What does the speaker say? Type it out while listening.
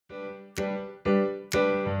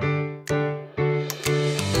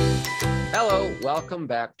welcome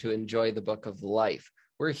back to Enjoy the Book of Life.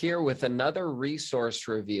 We're here with another resource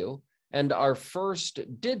review and our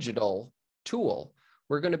first digital tool.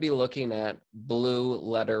 We're going to be looking at Blue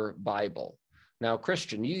Letter Bible. Now,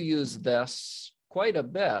 Christian, you use this quite a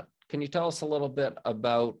bit. Can you tell us a little bit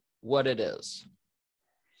about what it is?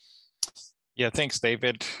 Yeah, thanks,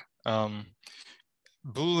 David. Blue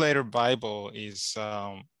Letter Bible is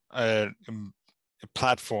a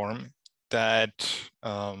platform that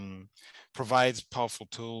provides powerful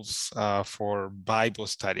tools for Bible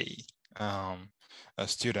study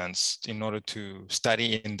students in order to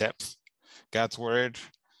study in depth God's Word.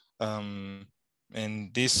 And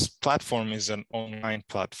this platform is an online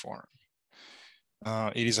platform.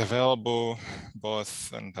 It is available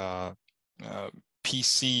both on the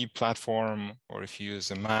PC platform, or if you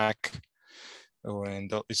use a Mac,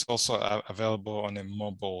 and it's also available on a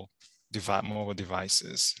mobile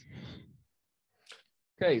devices.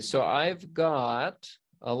 Okay, so I've got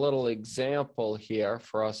a little example here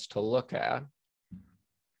for us to look at.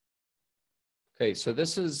 Okay, so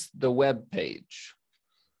this is the web page.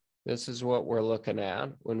 This is what we're looking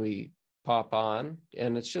at when we pop on,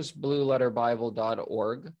 and it's just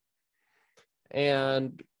blueletterbible.org.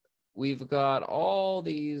 And we've got all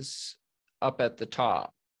these up at the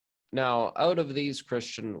top. Now, out of these,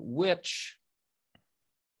 Christian, which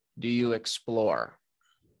do you explore?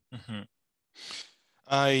 Mm-hmm.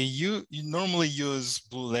 You normally use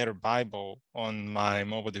Blue Letter Bible on my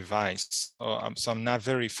mobile device, so I'm not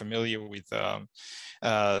very familiar with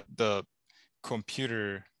the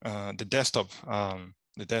computer, the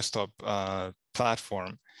desktop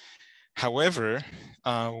platform. However,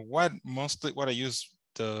 what I use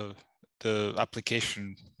the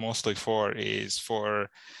application mostly for is for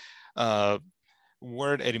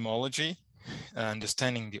word etymology,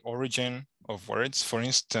 understanding the origin of words. For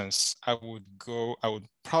instance, I would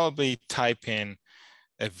probably type in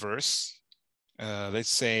a verse. Let's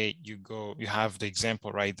say you have the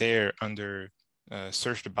example right there under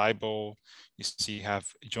search the Bible. You see you have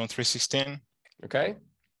John 3:16. Okay.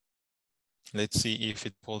 Let's see if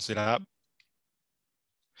it pulls it up.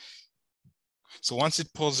 So once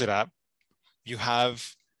it pulls it up, you have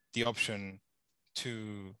the option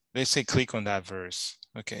to, let's say, click on that verse.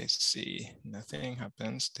 Okay, see, nothing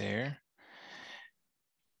happens there.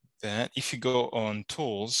 Then if you go on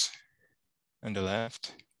tools on the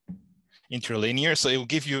left, interlinear, so it will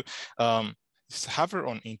give you, hover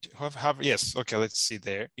on, yes, okay, let's see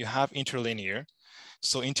there. You have interlinear.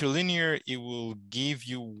 So interlinear, it will give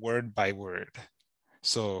you word by word.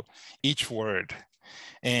 So each word.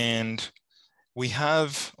 And we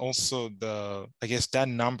have also I guess that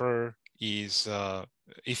number is,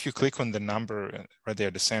 if you click on the number right there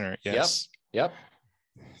at the center, yes. Yep.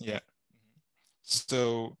 Yeah.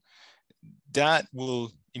 So that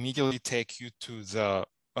will immediately take you to the,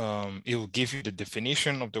 it will give you the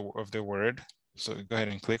definition of the word. So go ahead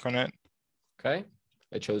and click on it. Okay.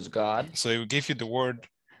 I chose God. So it will give you the word.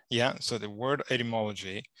 Yeah. So the word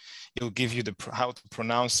etymology, it will give you how to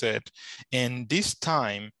pronounce it. And this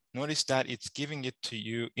time, notice that it's giving it to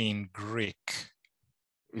you in Greek.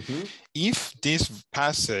 Mm-hmm. If this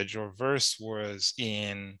passage or verse was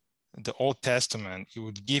in the Old Testament, it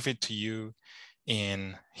would give it to you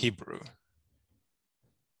in Hebrew.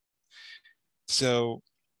 So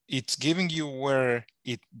it's giving you where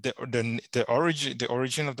the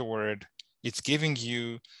origin of the word. It's giving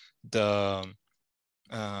you the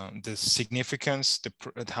significance,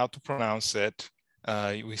 how to pronounce it.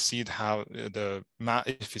 We see how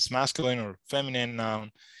if it's masculine or feminine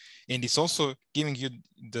noun, and it's also giving you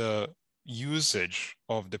the usage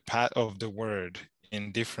of the word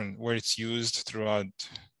in different where it's used throughout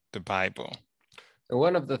the Bible. And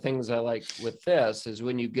one of the things I like with this is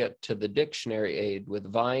when you get to the dictionary aid with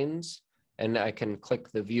Vines, and I can click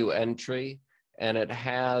the view entry, and it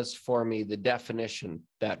has for me the definition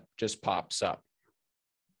that just pops up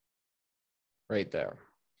right there.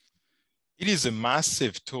 It is a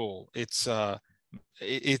massive tool. It's like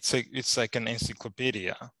an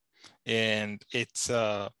encyclopedia, and it's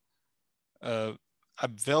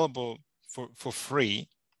available for free,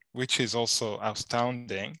 which is also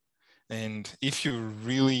astounding. And if you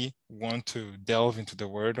really want to delve into the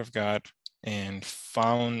Word of God and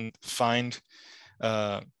find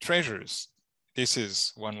treasures, this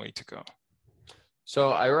is one way to go. So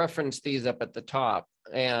I referenced these up at the top,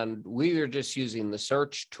 and we are just using the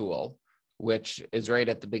search tool, which is right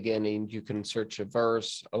at the beginning. You can search a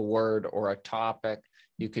verse, a word, or a topic.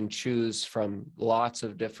 You can choose from lots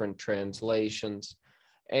of different translations.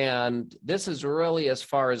 And this is really as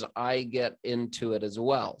far as I get into it as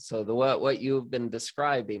well. So what you've been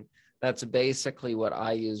describing, That's basically what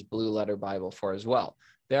I use Blue Letter Bible for as well.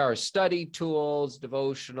 There are study tools,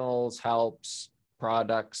 devotionals, helps,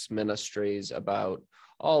 products, ministries about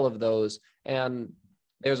all of those. And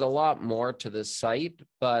there's a lot more to this site,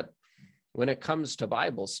 but when it comes to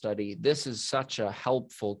Bible study, this is such a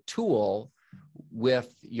helpful tool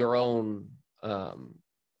with your own,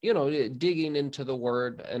 digging into the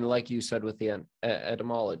word. And like you said, with the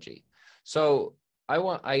etymology. So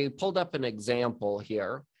I pulled up an example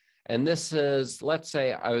here. And this is, let's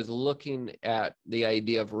say I was looking at the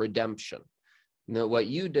idea of redemption. Now, what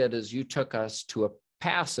you did is you took us to a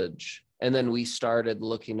passage, and then we started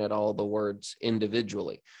looking at all the words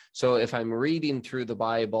individually. So if I'm reading through the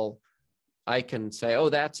Bible, I can say, oh,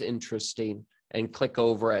 that's interesting, and click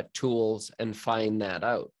over at tools and find that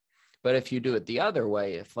out. But if you do it the other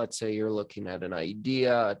way, if let's say you're looking at an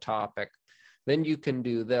idea, a topic, then you can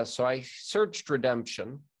do this. So I searched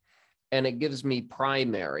redemption, and it gives me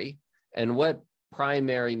primary. And what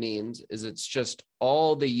primary means is it's just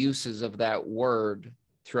all the uses of that word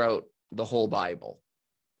throughout the whole Bible.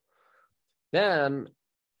 Then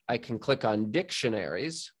I can click on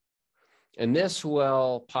dictionaries, and this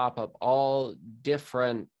will pop up all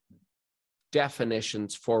different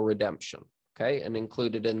definitions for redemption, okay? And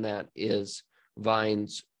included in that is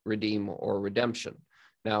Vine's redeem or redemption.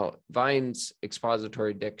 Now, Vine's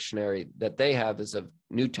expository dictionary that they have is of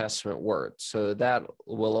New Testament words, so that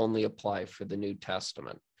will only apply for the New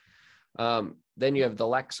Testament. Then you have the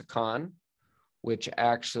lexicon, which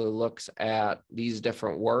actually looks at these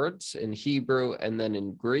different words in Hebrew and then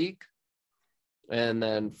in Greek, and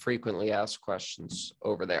then frequently asked questions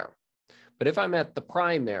over there. But if I'm at the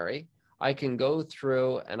primary, I can go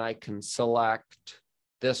through and I can select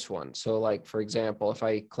this one. So like, for example, if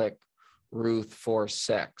I click Ruth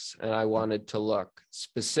 4:6, and I wanted to look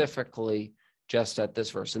specifically just at this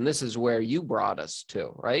verse. And this is where you brought us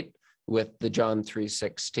to, right? With the John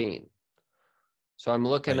 3:16. So I'm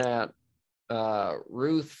looking at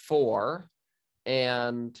Ruth 4,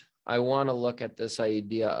 and I want to look at this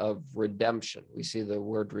idea of redemption. We see the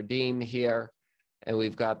word redeem here, and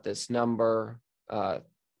we've got this number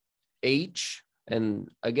H. And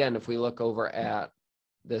again, if we look over at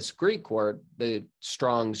this Greek word, the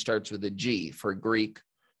Strong starts with a G for Greek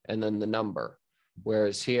and then the number.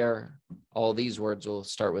 Whereas here, all these words will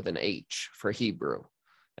start with an H for Hebrew.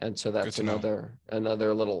 And so that's another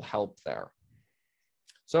little help there.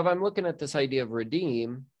 So if I'm looking at this idea of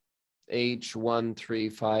redeem,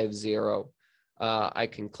 H1350, I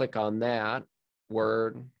can click on that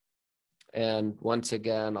word. And once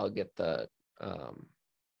again, I'll get the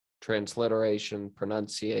transliteration,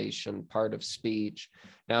 pronunciation, part of speech.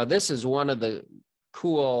 Now, this is one of the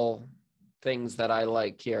cool things that I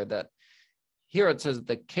like here, that here it says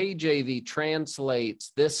the KJV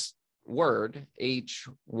translates this word,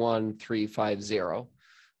 H1350,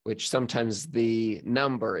 which sometimes the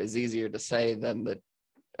number is easier to say than the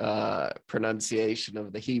pronunciation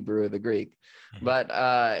of the Hebrew or the Greek. But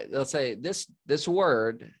they'll say this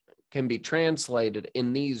word can be translated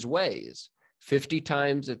in these ways. 50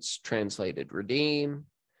 times it's translated redeem,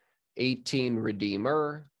 18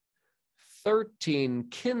 redeemer, 13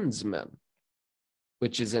 kinsman,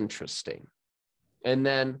 which is interesting. And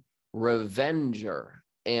then revenger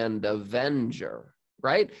and avenger,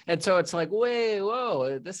 right? And so it's like,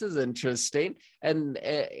 whoa, this is interesting. And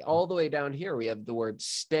all the way down here, we have the word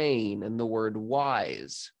stain and the word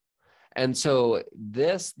wise. And so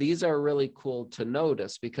these are really cool to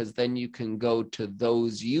notice, because then you can go to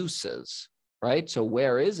those uses, right? So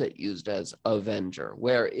where is it used as avenger?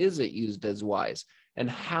 Where is it used as wise? And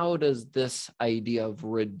how does this idea of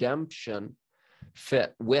redemption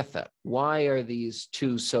fit with it? Why are these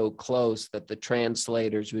two so close that the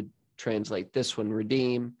translators would translate this one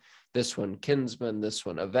redeem, this one kinsman, this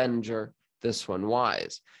one avenger, this one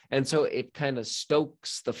wise? And so it kind of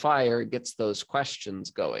stokes the fire, gets those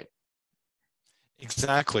questions going.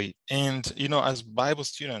 Exactly. And, as Bible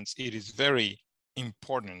students, it is very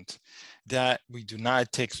important that we do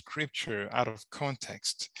not take scripture out of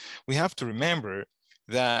context. We have to remember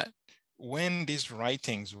that when these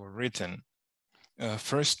writings were written,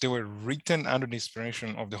 first, they were written under the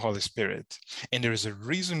inspiration of the Holy Spirit. And there is a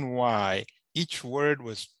reason why each word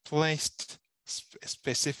was placed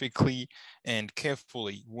specifically and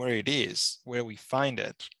carefully where it is, where we find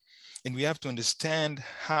it. And we have to understand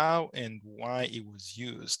how and why it was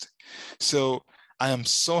used. So I am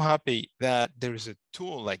so happy that there is a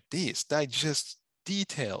tool like this that just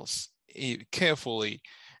details it carefully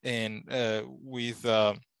and with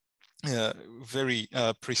very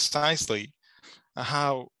precisely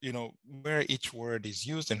how, where each word is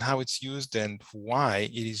used and how it's used and why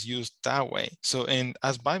it is used that way. So, and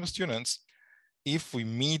as Bible students, if we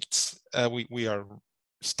meet, we are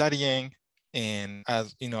studying, and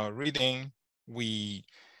as reading, we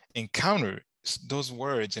encounter those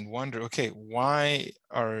words and wonder, okay, why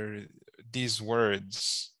are these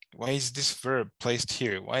words, why is this verb placed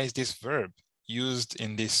here? Why is this verb used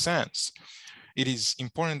in this sense? It is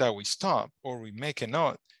important that we stop or we make a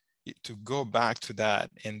note to go back to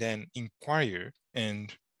that and then inquire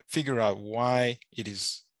and figure out why it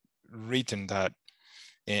is written that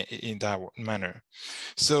in that manner.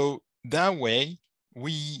 So that way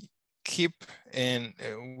we keep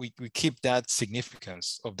we keep that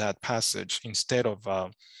significance of that passage instead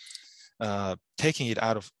of taking it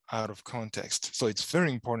out of context. So it's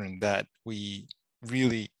very important that we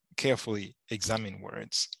really carefully examine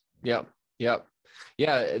words. Yep. Yep.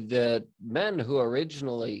 Yeah. The men who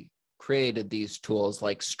originally created these tools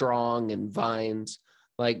like Strong and Vines,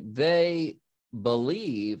 like they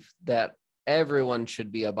believe that everyone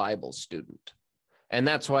should be a Bible student. And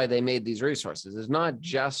that's why they made these resources. It's not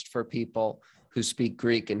just for people who speak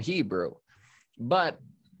Greek and Hebrew, but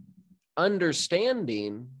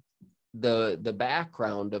understanding the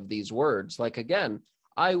background of these words. Like, again,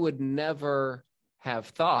 I would never have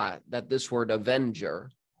thought that this word avenger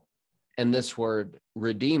and this word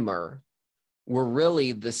redeemer were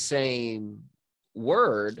really the same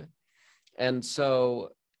word. And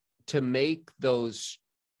so to make those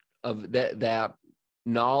of that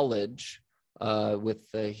knowledge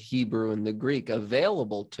with the Hebrew and the Greek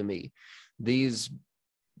available to me, these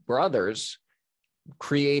brothers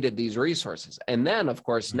created these resources. And then, of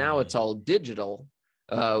course, now it's all digital,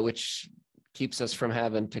 which keeps us from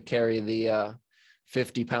having to carry the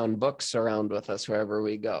 50-pound books around with us wherever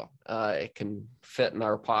we go. It can fit in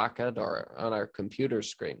our pocket or on our computer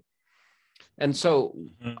screen. And so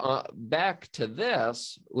back to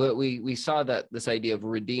this, we saw that this idea of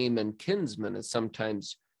redeem and kinsman is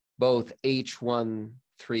sometimes both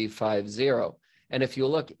H1350. And if you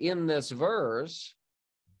look in this verse,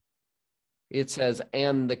 it says,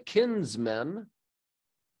 and the kinsman,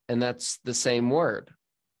 and that's the same word,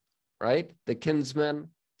 right? The kinsman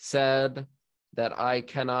said that I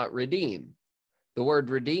cannot redeem. The word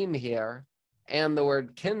redeem here and the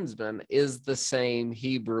word kinsman is the same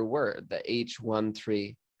Hebrew word, the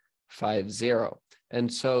H1350.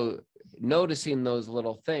 And so noticing those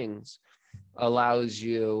little things allows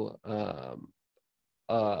you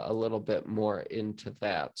a little bit more into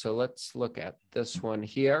that. So let's look at this one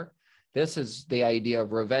here. This is the idea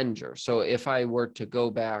of revenger. So if I were to go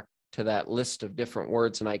back to that list of different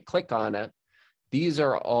words and I click on it, these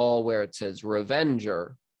are all where it says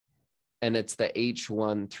revenger, and it's the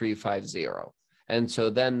H1350. And so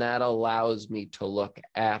then that allows me to look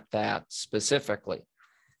at that specifically.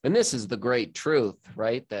 And this is the great truth,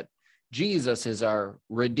 right? That Jesus is our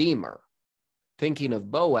Redeemer. Thinking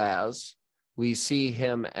of Boaz, we see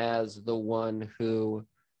him as the one who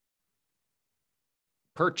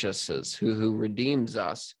purchases, who redeems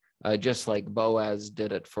us, just like Boaz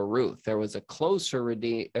did it for Ruth. There was a closer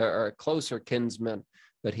kinsman,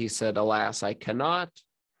 but he said, alas, I cannot.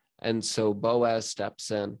 And so Boaz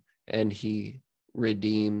steps in and he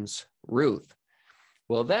redeems Ruth.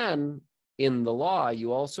 Well, then in the law,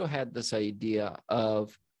 you also had this idea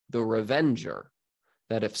of the revenger,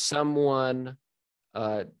 that if someone,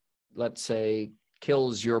 let's say,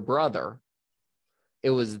 kills your brother, it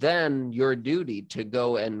was then your duty to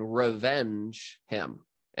go and revenge him.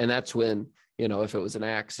 And that's when, if it was an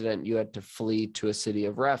accident, you had to flee to a city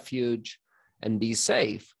of refuge and be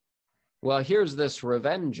safe. Well, here's this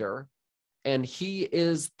revenger, and he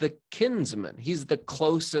is the kinsman. He's the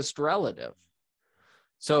closest relative.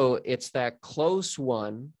 So it's that close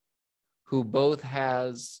one who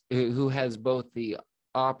has both the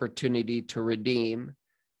opportunity to redeem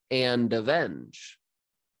and avenge.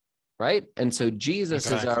 Right? And so Jesus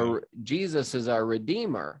is our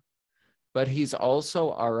Redeemer, but he's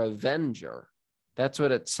also our avenger. That's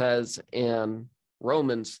what it says in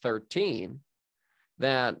Romans 13,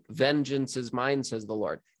 that vengeance is mine, says the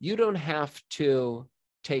Lord. You don't have to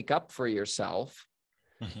take up for yourself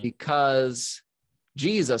because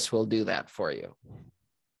Jesus will do that for you.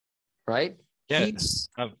 Right? Yes.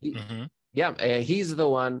 He's the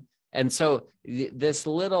one. And so this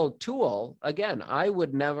little tool, again, I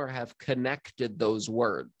would never have connected those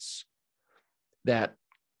words, that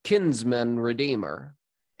kinsman redeemer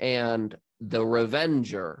and the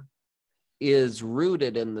revenger is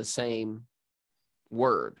rooted in the same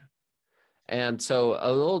word. And so a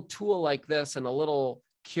little tool like this and a little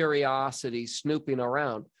curiosity snooping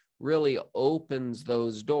around really opens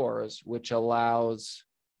those doors, which allows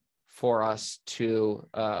for us to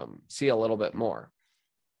see a little bit more.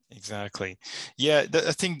 Exactly. Yeah,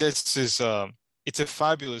 I think this is it's a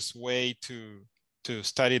fabulous way to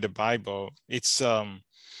study the Bible. It's it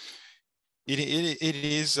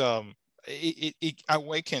is it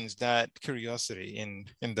awakens that curiosity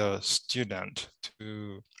in the student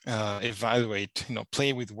to evaluate,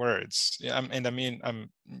 play with words. Yeah, and I'm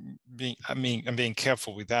being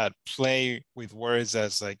careful with that. Play with words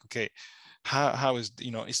as like, okay, how is,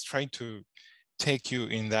 it's trying to take you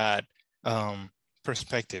in that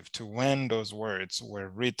perspective to when those words were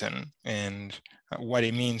written and what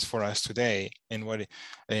it means for us today, and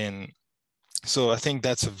so I think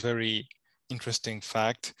that's a very interesting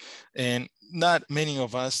fact, and not many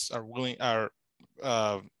of us are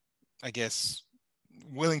I guess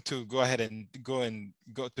willing to go ahead and go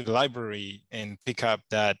to the library and pick up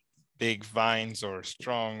that big Vines or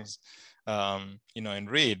Strongs,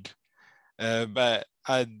 and read. But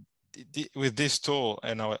with this tool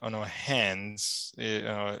on our hands,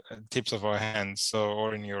 tips of our hands,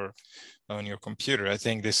 or on your computer, I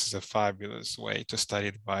think this is a fabulous way to study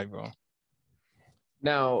the Bible.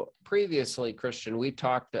 Now, previously, Christian, we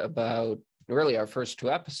talked about, really our first 2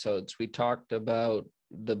 episodes, we talked about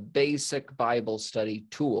the basic Bible study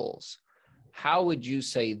tools. How would you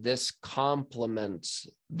say this complements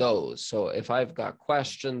those? So if I've got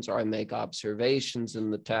questions or I make observations in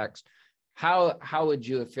the text, how would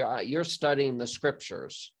you, if you're studying the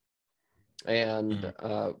scriptures, and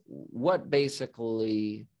what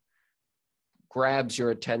basically grabs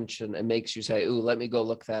your attention and makes you say, ooh, let me go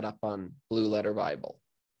look that up on Blue Letter Bible?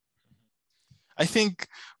 I think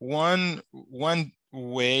one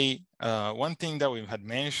way, one thing that we had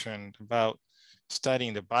mentioned about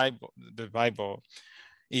studying the Bible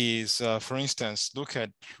is, for instance, look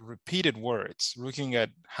at repeated words, looking at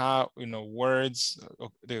how, words,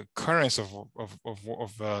 the occurrence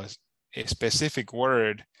of a specific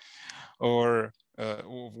word or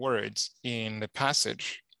words in the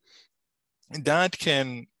passage. That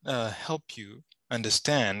can help you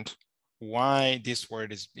understand why this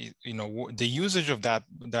word is, the usage of that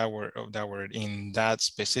word in that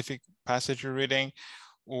specific passage you're reading,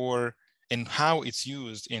 and how it's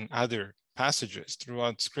used in other passages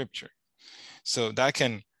throughout Scripture. So that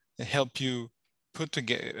can help you put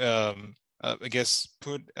together,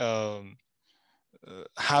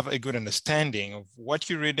 have a good understanding of what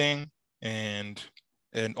you're reading, and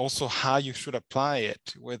also how you should apply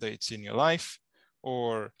it, whether it's in your life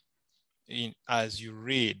or as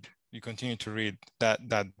you continue to read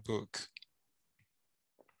that book.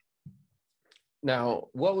 Now,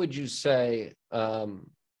 what would you say,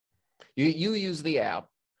 you use the app,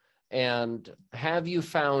 and have you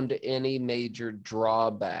found any major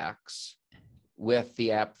drawbacks with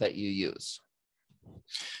the app that you use?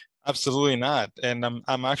 Absolutely not. And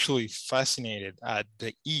I'm actually fascinated at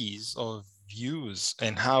the ease of use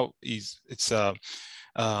and how it's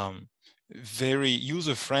very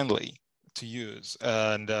user-friendly to use.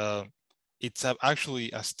 And it's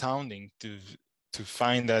actually astounding to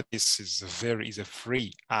find that this is a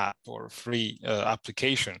free app or free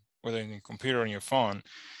application, whether in your computer or on your phone.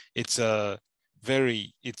 It's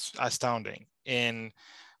astounding. And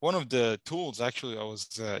one of the tools actually I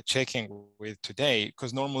was checking with today,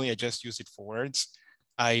 because normally I just use it for words,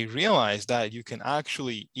 I realized that you can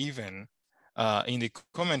actually even in the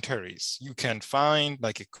commentaries, you can find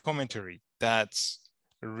like a commentary that's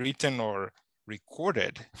written or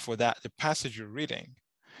recorded for the passage you're reading.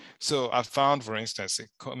 So I found, for instance, a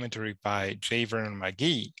commentary by J. Vernon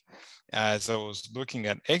McGee. As I was looking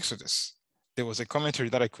at Exodus, there was a commentary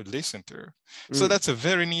that I could listen to. So that's a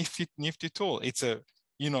very nifty tool. It's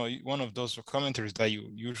one of those commentaries that you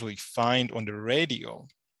usually find on the radio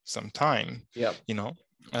sometime,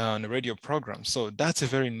 on the radio program. So that's a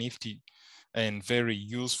very nifty and very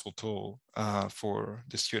useful tool for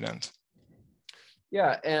the student.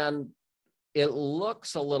 Yeah, and it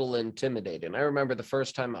looks a little intimidating. I remember the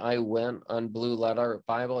first time I went on Blue Letter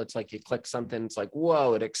Bible, it's like you click something, it's like,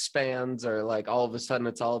 whoa, it expands, or like all of a sudden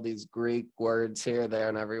it's all these Greek words here, there,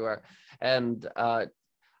 and everywhere. And I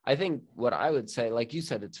think what I would say, like you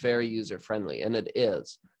said, it's very user-friendly, and it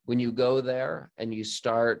is. When you go there and you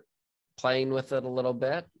start playing with it a little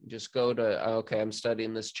bit, just go to, okay, I'm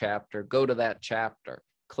studying this chapter, go to that chapter,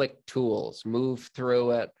 click tools, move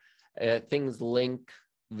through it. Things link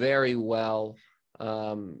very well.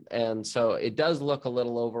 And so it does look a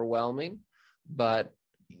little overwhelming, but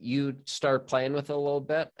you start playing with it a little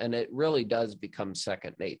bit and it really does become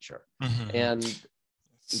second nature. And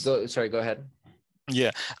go ahead.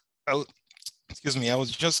 Yeah. Excuse me. I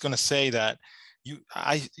was just going to say that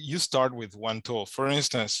you start with one tool. For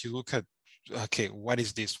instance, you look at, okay, what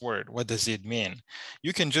is this word? What does it mean?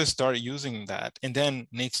 You can just start using that. And then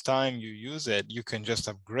next time you use it, you can just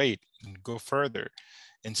upgrade and go further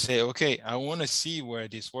and say, okay, I want to see where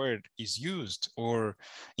this word is used, or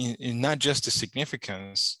in not just the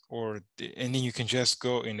significance, and then you can just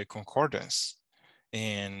go in the concordance.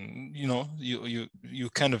 And you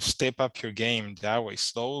kind of step up your game that way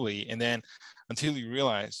slowly, and then until you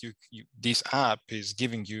realize this app is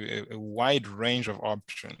giving you a wide range of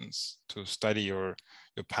options to study your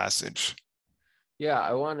passage. Yeah,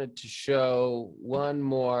 I wanted to show one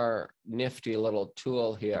more nifty little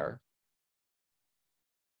tool here.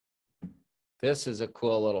 This is a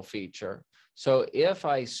cool little feature. So if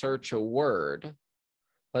I search a word,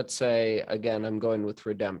 let's say, again, I'm going with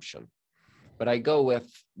redemption, but I go with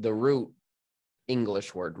the root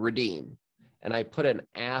English word, redeem, and I put an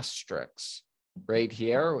asterisk right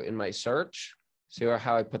here in my search. See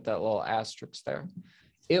how I put that little asterisk there?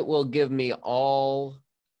 It will give me all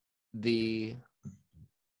the,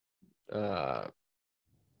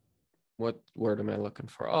 what word am I looking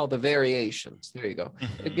for? All the variations. There you go.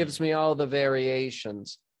 It gives me all the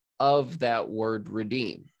variations of that word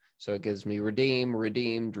redeem. So it gives me redeem,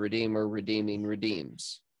 redeemed, redeemer, redeeming,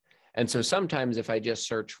 redeems. And so sometimes if I just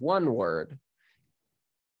search one word,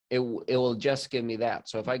 it will just give me that.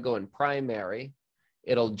 So if I go in primary,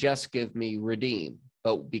 it'll just give me redeem.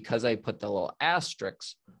 But because I put the little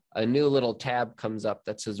asterisks, a new little tab comes up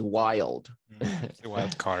that says wild. The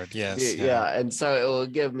wild card, yes. Yeah. And so it will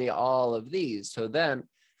give me all of these. So then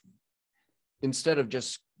instead of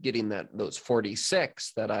just getting those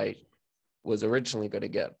 46 that I was originally going to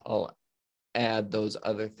get, I'll add those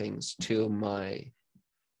other things to my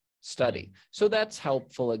study. So that's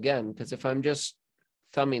helpful again, because if I'm just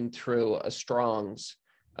thumbing through a Strong's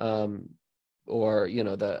or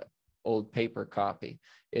the old paper copy,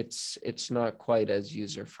 it's not quite as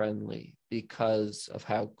user-friendly because of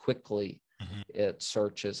how quickly it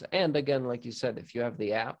searches. And again, like you said, if you have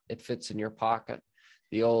the app, it fits in your pocket.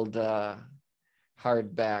 The old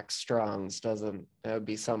hardback Strong's doesn't. There would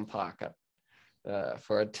be some pocket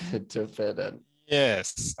for it to fit in.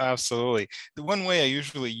 Yes, absolutely. The one way I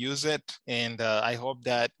usually use it, and I hope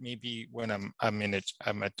that maybe when I'm in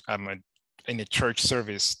a church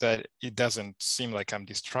service, that it doesn't seem like I'm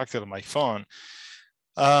distracted on my phone.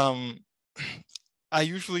 I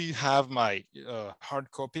usually have my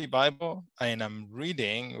hard copy Bible, and I'm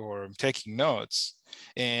reading or I'm taking notes.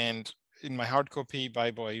 And in my hard copy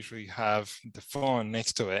Bible, I usually have the phone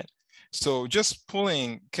next to it. So just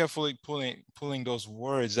carefully pulling those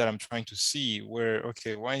words that I'm trying to see where,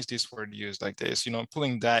 okay, why is this word used like this?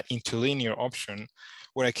 Pulling that interlinear option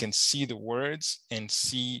where I can see the words and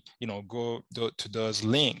see, go to those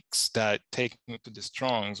links that take me to the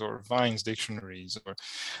Strong's or Vine's dictionaries.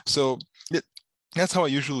 That's how I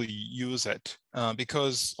usually use it,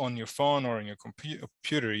 because on your phone or on your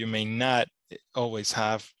computer, you may not always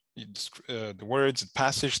have the words, the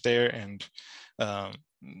passage there, and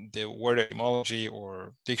the word etymology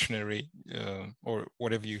or dictionary or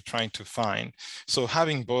whatever you're trying to find. So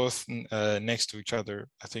having both next to each other,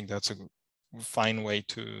 I think that's a fine way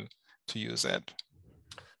to use it.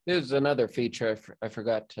 There's another feature I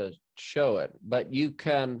forgot to show it, but you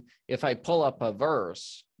can, if I pull up a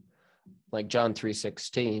verse like John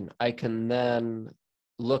 3:16, I can then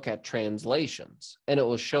look at translations, and it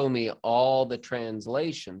will show me all the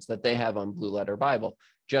translations that they have on Blue Letter Bible,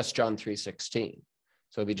 just John 3:16.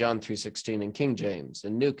 So it'll be John 3:16 in King James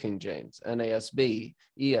and New King James, NASB,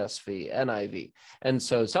 ESV, NIV. And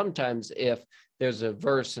so sometimes if there's a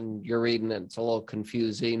verse and you're reading and it's a little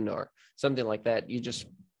confusing or something like that, you just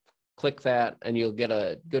click that and you'll get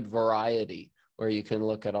a good variety where you can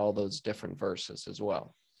look at all those different verses as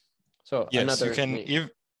well. So yes,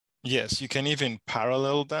 you can even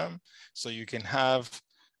parallel them. So you can have,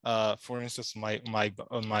 for instance,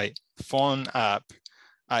 on my phone app,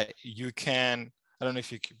 you can, I don't know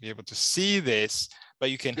if you could be able to see this, but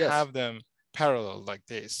you can have them parallel like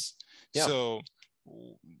this. Yeah. So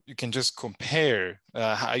you can just compare.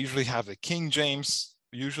 I usually have the King James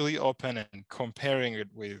usually open and comparing it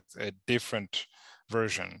with a different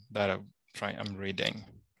version that I'm reading.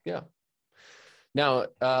 Yeah. Now,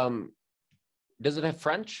 does it have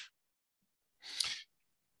French?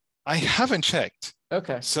 I haven't checked.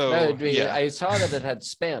 Okay. So I saw that it had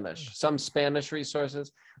Spanish, some Spanish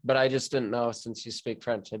resources, but I just didn't know, since you speak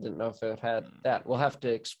French, I didn't know if it had that. We'll have to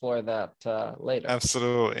explore that later.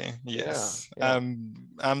 Absolutely. Yes. Yeah.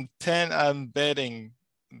 I'm betting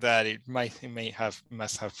that it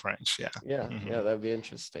must have French. Yeah. Yeah. Yeah. That'd be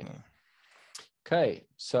interesting. Okay.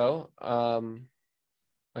 So,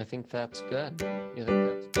 I think that's good. You think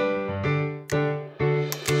that's good?